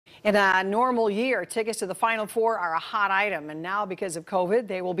In a normal year, tickets to the Final Four are a hot item, and now because of COVID,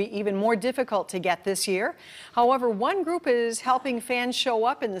 they will be even more difficult to get this year. However, one group is helping fans show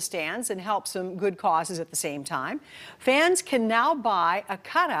up in the stands and help some good causes at the same time. Fans can now buy a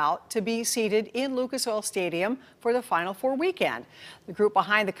cutout to be seated in Lucas Oil Stadium for the Final Four weekend. The group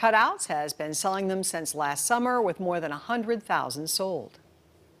behind the cutouts has been selling them since last summer, with more than 100,000 sold.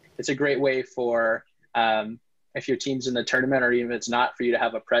 It's a great way for if your team's in the tournament, or even if it's not, for you to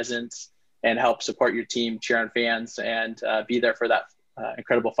have a presence and help support your team, cheer on fans, and be there for that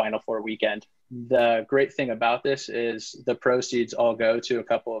incredible Final Four weekend. The great thing about this is the proceeds all go to a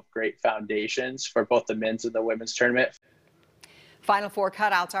couple of great foundations for both the men's and the women's tournament. Final Four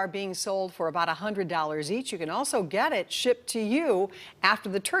cutouts are being sold for about $100 each. You can also get it shipped to you after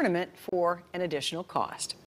the tournament for an additional cost.